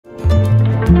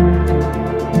Welcome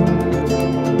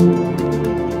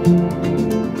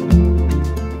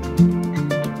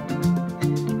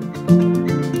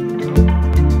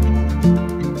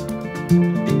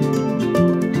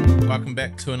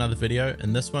back to another video.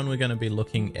 In this one we're going to be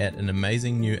looking at an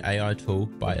amazing new AI tool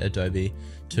by Adobe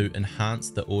to enhance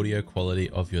the audio quality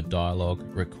of your dialogue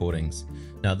recordings.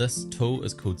 Now this tool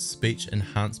is called Speech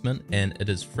Enhancement and it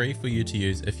is free for you to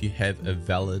use if you have a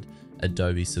valid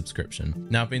Adobe subscription.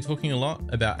 Now I've been talking a lot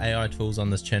about AI tools on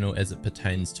this channel as it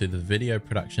pertains to the video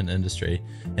production industry,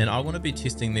 and I want to be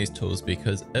testing these tools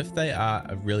because if they are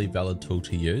a really valid tool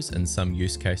to use in some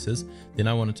use cases, then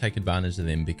I want to take advantage of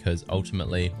them, because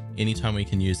ultimately anytime we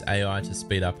can use AI to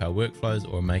speed up our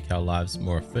workflows or make our lives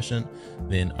more efficient,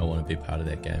 then I want to be part of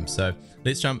that game. So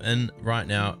let's jump in right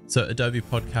now. So Adobe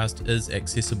Podcast is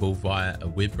accessible via a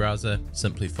web browser.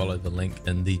 Simply follow the link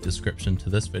in the description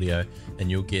to this video and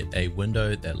you'll get a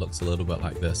window that looks a little bit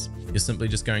like this. You're simply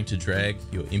just going to drag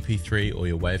your MP3 or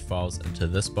your WAV files into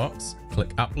this box, click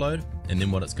upload, and then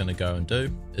what it's going to go and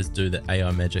do is do the AI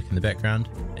magic in the background,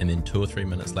 and then 2 or 3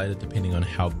 minutes later, depending on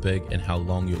how big and how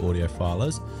long your audio file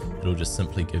is, it'll just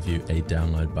simply give you a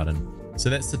download button. So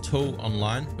that's the tool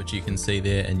online, which you can see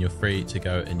there, and you're free to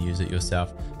go and use it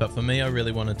yourself. But for me, I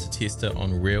really wanted to test it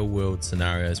on real world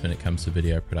scenarios when it comes to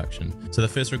video production. So the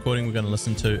first recording we're going to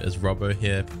listen to is Robbo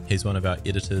here. He's one of our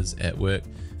editors at work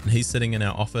and he's sitting in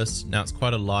our office. Now it's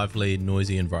quite a lively,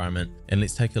 noisy environment, and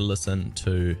let's take a listen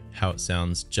to how it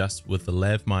sounds just with the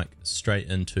lav mic straight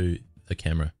into the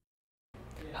camera.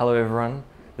 Hello everyone,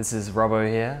 this is Robbo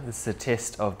here. This is a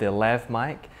test of the lav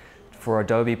mic for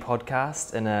Adobe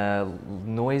Podcast in a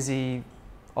noisy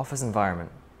office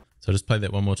environment. So just play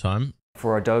that one more time.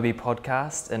 For Adobe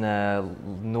Podcast in a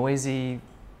noisy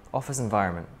office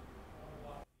environment.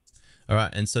 All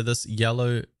right, and so this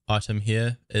yellow item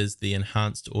here is the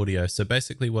enhanced audio. So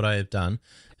basically what I have done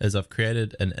is I've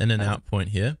created an in and out point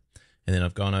here, and then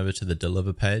I've gone over to the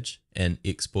deliver page and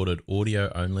exported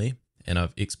audio only, and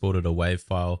I've exported a WAV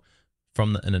file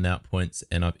from the in and out points,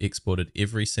 and I've exported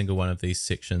every single one of these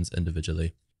sections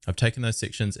individually. I've taken those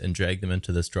sections and dragged them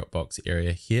into this Dropbox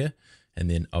area here, and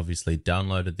then obviously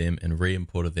downloaded them and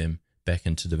re-imported them back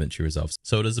into DaVinci Resolve.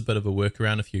 So it is a bit of a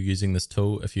workaround if you're using this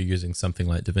tool, if you're using something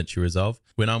like DaVinci Resolve.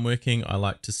 When I'm working, I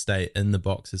like to stay in the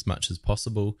box as much as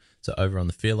possible. So over on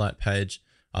the Fairlight page,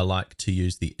 I like to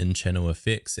use the in-channel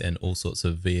effects and all sorts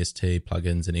of VST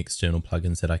plugins and external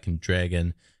plugins that I can drag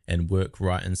in and work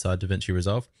right inside DaVinci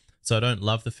Resolve. So I don't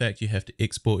love the fact you have to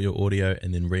export your audio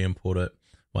and then re-import it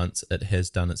once it has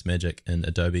done its magic in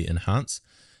Adobe Enhance.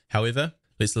 However,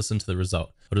 let's listen to the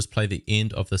result. I'll just play the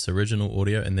end of this original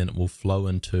audio and then it will flow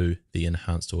into the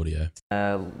enhanced audio.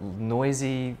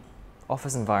 Noisy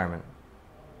office environment.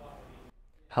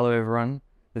 Hello everyone,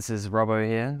 this is Robbo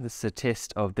here. This is a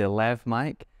test of the lav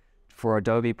mic for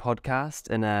Adobe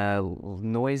Podcast in a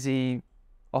noisy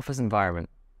office environment.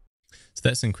 So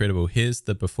that's incredible. Here's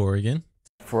the before again.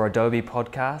 For Adobe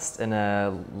Podcast in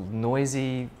a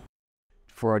noisy,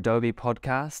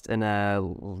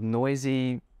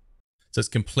 So it's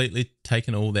completely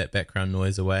taken all that background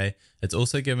noise away. It's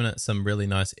also given it some really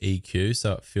nice EQ,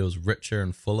 so it feels richer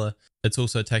and fuller. It's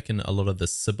also taken a lot of the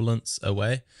sibilance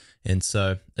away, and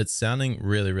so it's sounding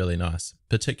really, really nice,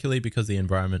 particularly because the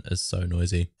environment is so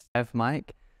noisy. Lav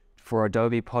mic for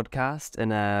Adobe Podcast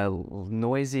in a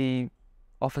noisy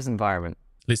office environment.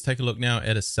 Let's take a look now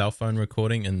at a cell phone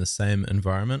recording in the same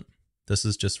environment. This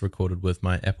is just recorded with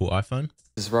my Apple iPhone.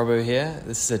 This is Robbo here.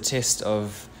 This is a test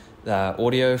of the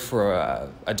audio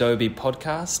for Adobe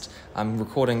Podcast. I'm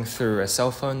recording through a cell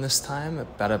phone this time,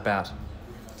 about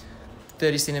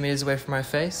 30 centimeters away from my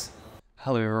face.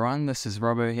 Hello everyone, this is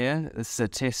Robbo here. This is a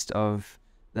test of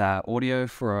the audio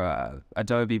for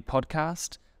Adobe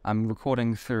Podcast. I'm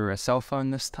recording through a cell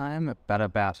phone this time,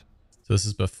 about. So this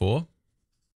is before.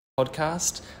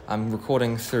 Podcast. I'm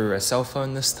recording through a cell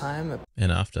phone this time.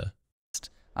 And after.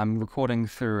 I'm recording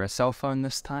through a cell phone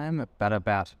this time,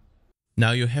 about.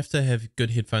 Now you'll have to have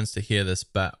good headphones to hear this,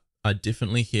 but I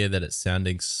definitely hear that it's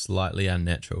sounding slightly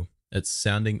unnatural. It's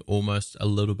sounding almost a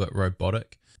little bit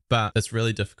robotic, but it's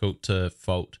really difficult to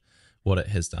fault what it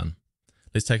has done.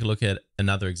 Let's take a look at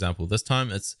another example. This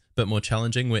time it's a bit more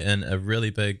challenging. We're in a really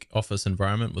big office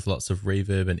environment with lots of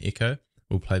reverb and echo.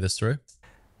 We'll play this through.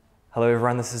 Hello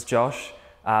everyone, this is Josh.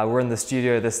 We're in the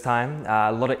studio this time.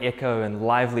 A lot of echo and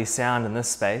lively sound in this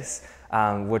space.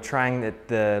 We're trying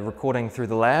the recording through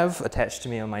the lav attached to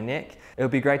me on my neck. It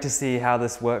would be great to see how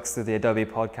this works through the Adobe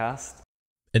Podcast.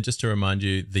 And just to remind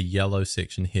you, the yellow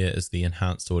section here is the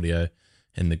enhanced audio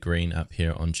and the green up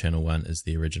here on channel 1 is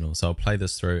the original. So I'll play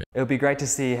this through. It would be great to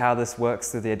see how this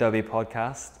works through the Adobe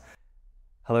Podcast.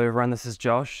 Hello everyone, this is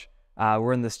Josh.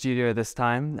 We're in the studio this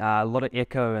time. A lot of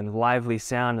echo and lively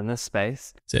sound in this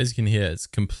space. So as you can hear, it's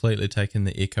completely taken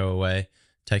the echo away,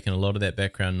 taken a lot of that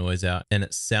background noise out, and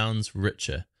it sounds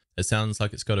richer. It sounds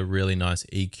like it's got a really nice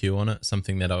EQ on it,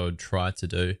 something that I would try to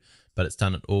do, but it's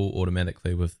done it all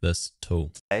automatically with this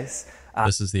tool. This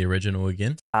is the original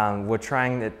again. We're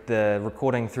trying the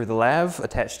recording through the lav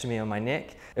attached to me on my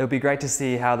neck. It would be great to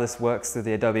see how this works through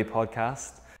the Adobe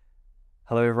Podcast.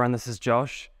 Hello everyone, this is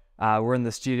Josh. We're in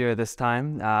the studio this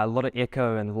time. A lot of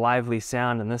echo and lively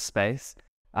sound in this space.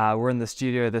 We're in the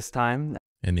studio this time.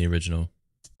 And the original.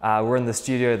 We're in the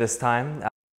studio this time.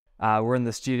 We're in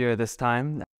the studio this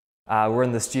time. We're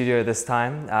in the studio this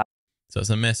time. So it's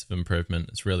a massive improvement.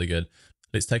 It's really good.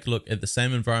 Let's take a look at the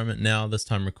same environment now, this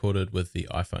time recorded with the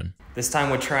iPhone. This time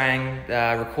we're trying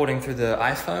recording through the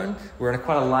iPhone. We're in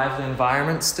quite a lively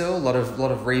environment still, a lot of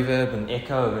reverb and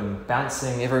echo and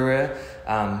bouncing everywhere.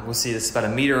 We'll see this about a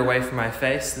meter away from my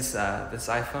face, this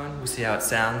iPhone. We'll see how it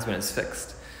sounds when it's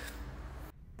fixed.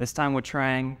 This time we're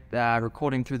trying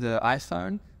recording through the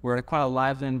iPhone. We're in quite a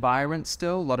lively environment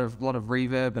still, a lot of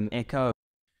reverb and echo.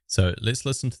 So let's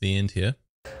listen to the end here.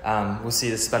 We'll see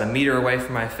this about a meter away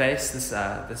from my face, this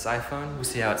iPhone. We'll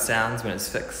see how it sounds when it's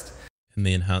fixed. In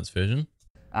the enhanced version.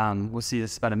 We'll see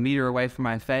this about a meter away from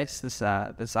my face, this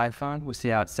iPhone. We'll see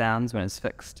how it sounds when it's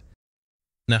fixed.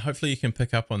 Now hopefully you can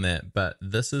pick up on that, but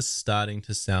this is starting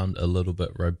to sound a little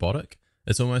bit robotic.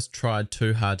 It's almost tried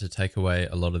too hard to take away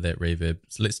a lot of that reverb.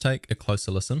 So let's take a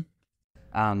closer listen.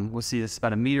 We'll see this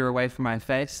about a meter away from my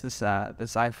face, this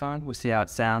iPhone. We'll see how it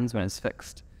sounds when it's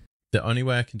fixed. The only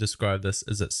way I can describe this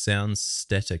is it sounds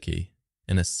staticky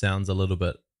and it sounds a little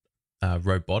bit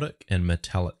robotic and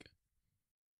metallic.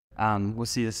 We'll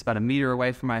see this about a meter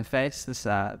away from my face, this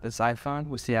iPhone.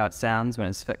 We'll see how it sounds when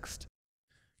it's fixed.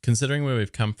 Considering where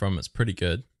we've come from, it's pretty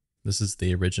good. This is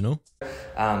the original.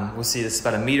 We'll see this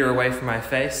about a meter away from my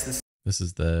face. This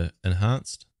is the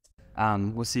enhanced.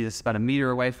 We'll see this about a meter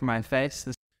away from my face.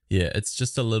 Yeah, it's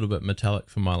just a little bit metallic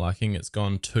for my liking. It's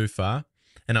gone too far.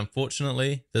 And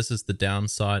unfortunately, this is the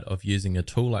downside of using a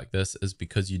tool like this, is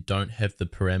because you don't have the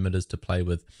parameters to play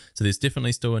with. So there's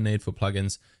definitely still a need for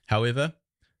plugins. However,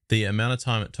 the amount of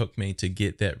time it took me to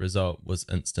get that result was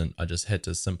instant. I just had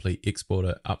to simply export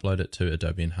it, upload it to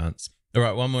Adobe Enhance. All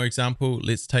right, one more example.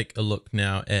 Let's take a look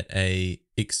now at a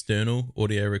external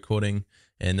audio recording.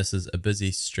 And this is a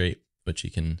busy street, which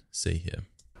you can see here.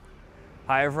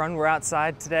 Hi everyone, we're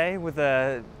outside today with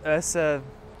a Ursa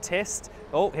test.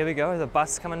 Oh, here we go, there's a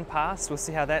bus coming past. We'll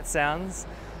see how that sounds.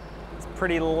 It's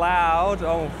pretty loud.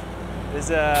 Oh, there's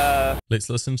a... Let's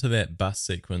listen to that bus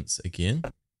sequence again.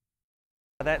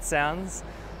 That sounds.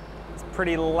 It's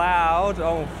pretty loud.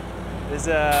 Oh, there's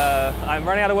a... I'm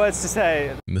running out of words to say.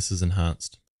 And this is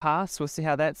enhanced. Pass, we'll see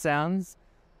how that sounds.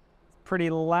 It's pretty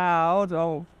loud.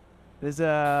 Oh, there's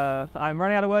a... I'm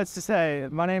running out of words to say.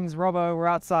 My name's Robbo, we're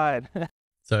outside.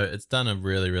 So it's done a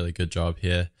really, really good job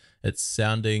here. It's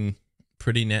sounding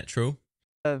pretty natural.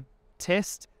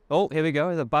 Test. Oh, here we go.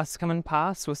 There's a bus coming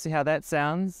past. We'll see how that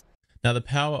sounds. Now, the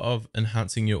power of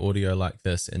enhancing your audio like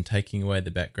this and taking away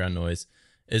the background noise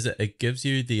is that it gives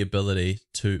you the ability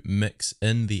to mix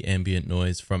in the ambient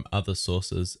noise from other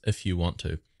sources if you want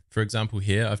to. For example,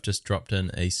 here I've just dropped in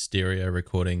a stereo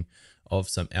recording of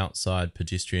some outside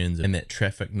pedestrians and that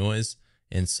traffic noise.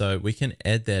 And so we can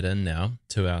add that in now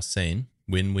to our scene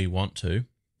when we want to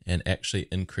and actually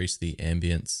increase the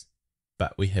ambience,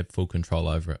 but we have full control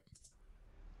over it.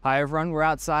 Hi everyone, we're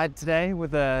outside today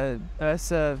with a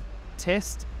Ursa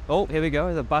test. Oh, here we go,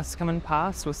 there's a bus coming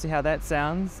past. We'll see how that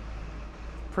sounds.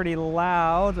 Pretty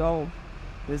loud. Oh,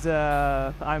 there's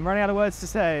a... I'm running out of words to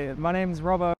say. My name's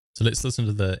Robbo. So let's listen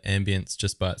to the ambience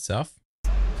just by itself.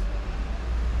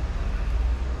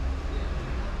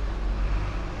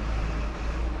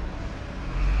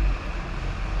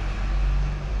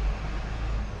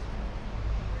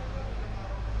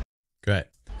 Great.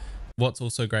 What's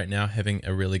also great now, having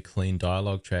a really clean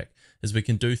dialogue track, is we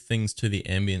can do things to the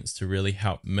ambience to really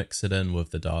help mix it in with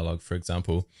the dialogue. For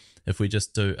example, if we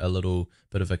just do a little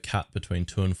bit of a cut between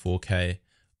 2 and 4K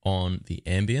on the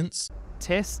ambience.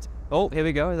 Test. Oh, here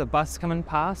we go. There's a bus coming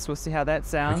past. We'll see how that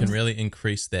sounds. We can really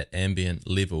increase that ambient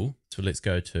level. So let's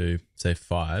go to, say,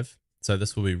 5. So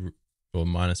this will be, or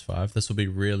 -5. This will be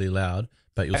really loud,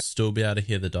 but you'll still be able to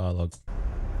hear the dialogue.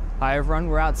 Hi everyone,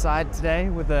 we're outside today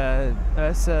with a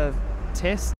Ursa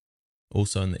test.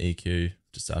 Also in the EQ,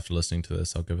 just after listening to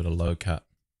this, I'll give it a low cut.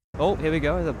 Oh, here we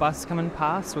go, there's a bus coming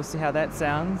past. We'll see how that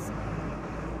sounds.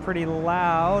 Pretty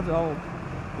loud. Oh,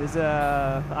 there's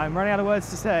a... I'm running out of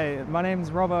words to say. My name's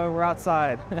Robbo, we're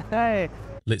outside. Hey,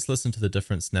 Let's listen to the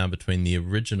difference now between the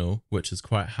original, which is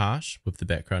quite harsh with the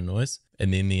background noise,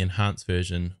 and then the enhanced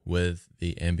version with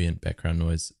the ambient background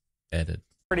noise added.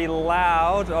 Pretty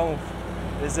loud. Oh,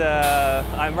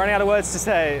 I'm running out of words to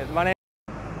say. My name.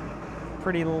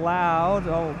 Pretty loud.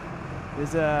 Oh,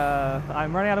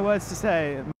 I'm running out of words to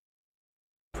say.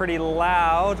 Pretty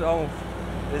loud. Oh,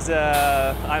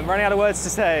 I'm running out of words to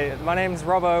say. My name's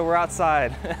Robbo. We're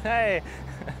outside. Hey.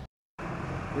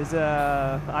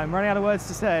 I'm running out of words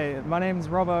to say. My name's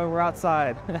Robbo. We're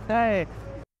outside. Hey.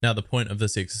 Now the point of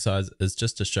this exercise is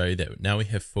just to show you that now we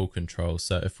have full control.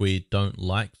 So if we don't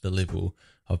like the level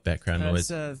of background noise,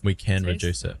 we can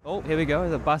reduce it. Oh, here we go.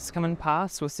 The bus coming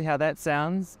past. We'll see how that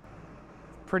sounds.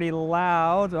 Pretty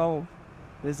loud. Oh,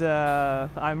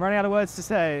 I'm running out of words to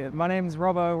say. My name's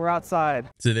Robbo. We're outside.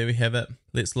 So there we have it.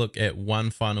 Let's look at one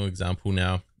final example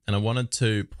now. And I wanted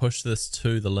to push this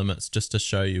to the limits just to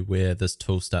show you where this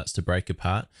tool starts to break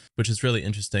apart, which is really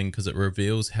interesting because it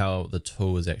reveals how the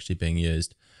tool is actually being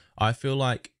used. I feel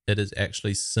like it is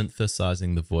actually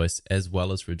synthesizing the voice as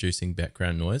well as reducing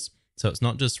background noise. So it's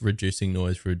not just reducing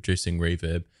noise, reducing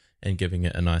reverb and giving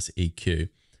it a nice EQ.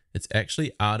 It's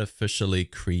actually artificially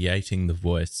creating the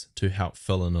voice to help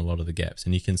fill in a lot of the gaps.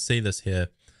 And you can see this here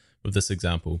with this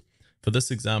example. For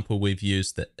this example, we've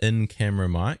used the in-camera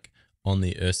mic on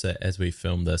the Ursa as we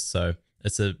film this. So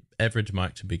it's an average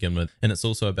mic to begin with. And it's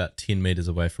also about 10 meters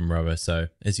away from Robbo. So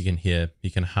as you can hear, you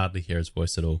can hardly hear his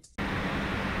voice at all.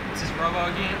 This is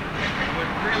Robbo again.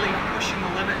 We're really pushing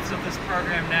the limits of this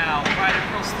program now. Right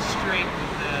across the street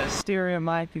with the stereo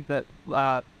mic that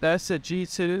Ursa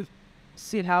G2.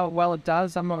 See how well it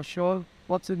does, I'm not sure.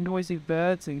 Lots of noisy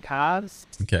birds and cars.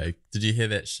 Okay, did you hear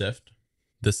that shift?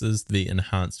 This is the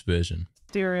enhanced version.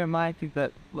 Stereo mic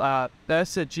that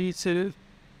Ursa G2.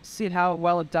 See how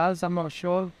well it does, I'm not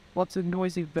sure. Lots of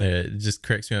noisy birds. Yeah, it just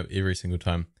cracks me up every single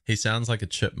time. He sounds like a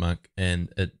chipmunk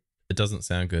and it doesn't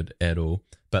sound good at all.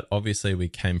 But obviously we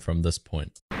came from this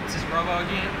point. This is Robbo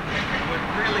again.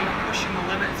 We're really pushing the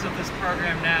limits of this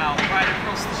program now. Right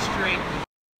across the street.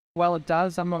 Well, it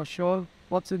does, I'm not sure.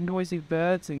 Lots of noisy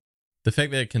birds. And the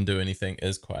fact that it can do anything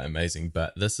is quite amazing,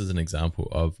 but this is an example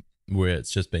of where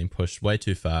it's just been pushed way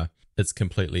too far. It's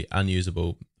completely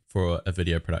unusable for a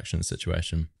video production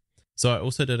situation. So I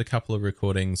also did a couple of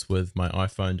recordings with my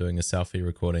iPhone doing a selfie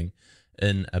recording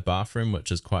in a bathroom, which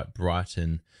is quite bright,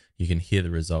 and you can hear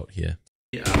the result here.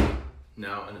 We are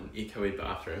now in an echoey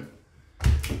bathroom.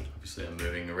 Obviously I'm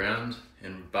moving around,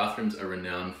 and bathrooms are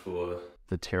renowned for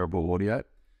the terrible audio.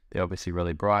 They're obviously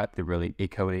really bright, they're really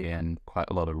echoey, and quite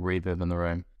a lot of reverb in the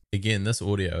room. Again, this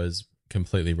audio is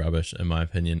completely rubbish in my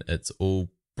opinion. It's all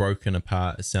broken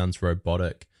apart, it sounds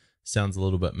robotic, sounds a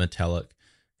little bit metallic,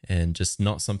 and just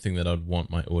not something that I'd want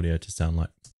my audio to sound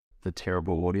like. The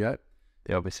terrible audio.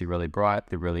 They're obviously really bright,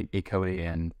 they're really echoey,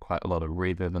 and quite a lot of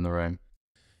reverb in the room.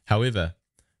 However,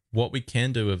 what we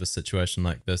can do with a situation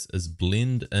like this is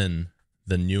blend in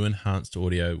the new enhanced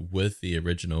audio with the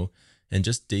original and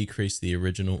just decrease the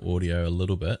original audio a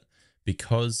little bit,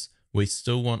 because we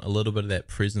still want a little bit of that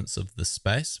presence of the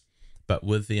space, but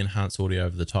with the enhanced audio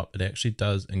over the top, it actually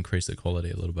does increase the quality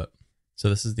a little bit. So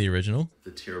this is the original.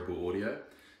 The terrible audio.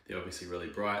 They're obviously really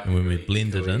bright. And when we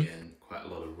blend it in, and quite a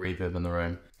lot of reverb in the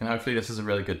room. And hopefully this is a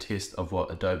really good test of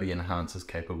what Adobe Enhance is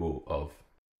capable of.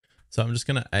 So I'm just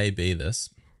going to A/B this.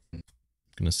 I'm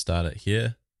going to start it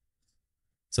here.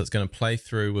 So it's going to play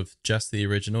through with just the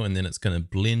original, and then it's going to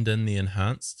blend in the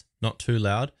enhanced, not too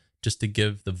loud, just to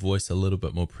give the voice a little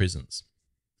bit more presence.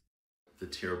 The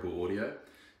terrible audio.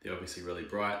 They're obviously really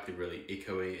bright, they're really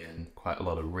echoey, and quite a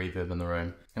lot of reverb in the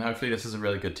room. And hopefully this is a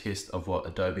really good test of what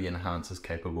Adobe Enhance is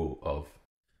capable of.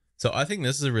 So I think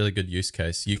this is a really good use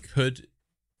case. You could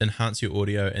enhance your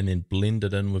audio and then blend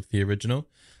it in with the original.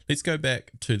 Let's go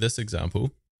back to this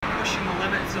example. Pushing the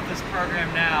limits of this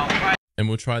program now. Right. And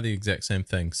we'll try the exact same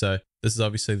thing. So this is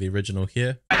obviously the original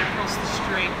here. Right across the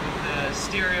street with the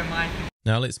stereo mic.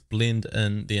 Now let's blend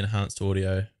in the enhanced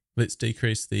audio. Let's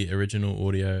decrease the original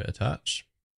audio a touch.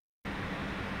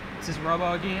 This is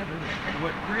Robbo again.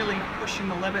 We're really pushing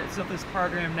the limits of this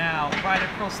program now. Right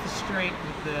across the street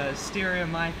with the stereo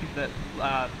mic that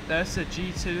Ursa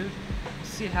G2.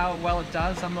 See how well it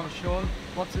does, I'm not sure.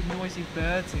 Lots of noisy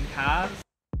birds and cars.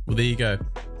 Well, there you go.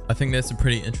 I think that's a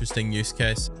pretty interesting use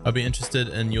case. I'll be interested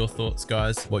in your thoughts,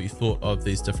 guys, what you thought of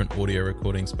these different audio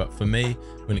recordings. But for me,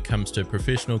 when it comes to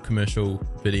professional commercial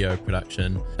video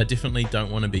production, I definitely don't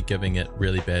want to be giving it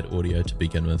really bad audio to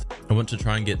begin with. I want to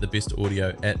try and get the best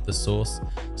audio at the source.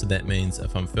 So that means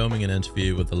if I'm filming an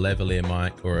interview with a lavalier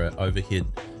mic or an overhead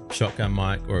shotgun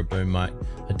mic or a boom mic,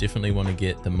 I definitely want to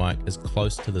get the mic as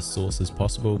close to the source as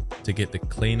possible to get the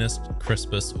cleanest,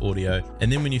 crispest audio.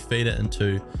 And then when you feed it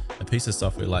into a piece of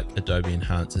software like Adobe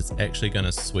Enhance, it's actually going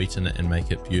to sweeten it and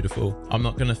make it beautiful. I'm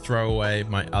not going to throw away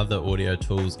my other audio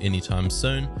tools anytime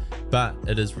soon, but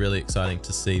it is really exciting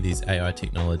to see these AI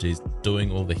technologies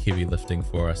doing all the heavy lifting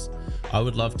for us. I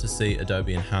would love to see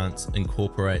Adobe Enhance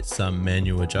incorporate some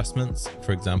manual adjustments.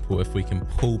 For example, if we can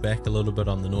pull back a little bit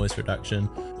on the noise reduction,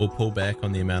 or pull back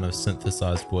on the amount of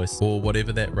synthesized voice, or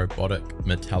whatever that robotic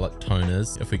metallic tone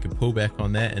is, if we could pull back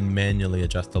on that and manually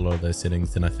adjust a lot of those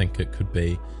settings, then I think it could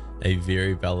be a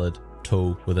very valid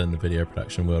tool within the video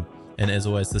production world. And as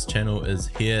always, this channel is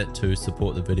here to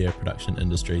support the video production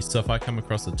industry. So if I come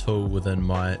across a tool within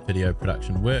my video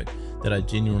production work that I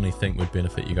genuinely think would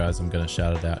benefit you guys, I'm going to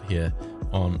shout it out here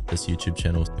on this YouTube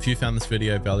channel. If you found this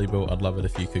video valuable, I'd love it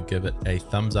if you could give it a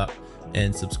thumbs up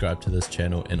and subscribe to this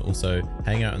channel, and also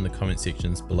hang out in the comment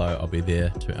sections below. I'll be there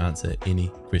to answer any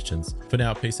questions. For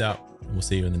now, peace out, and we'll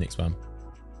see you in the next one.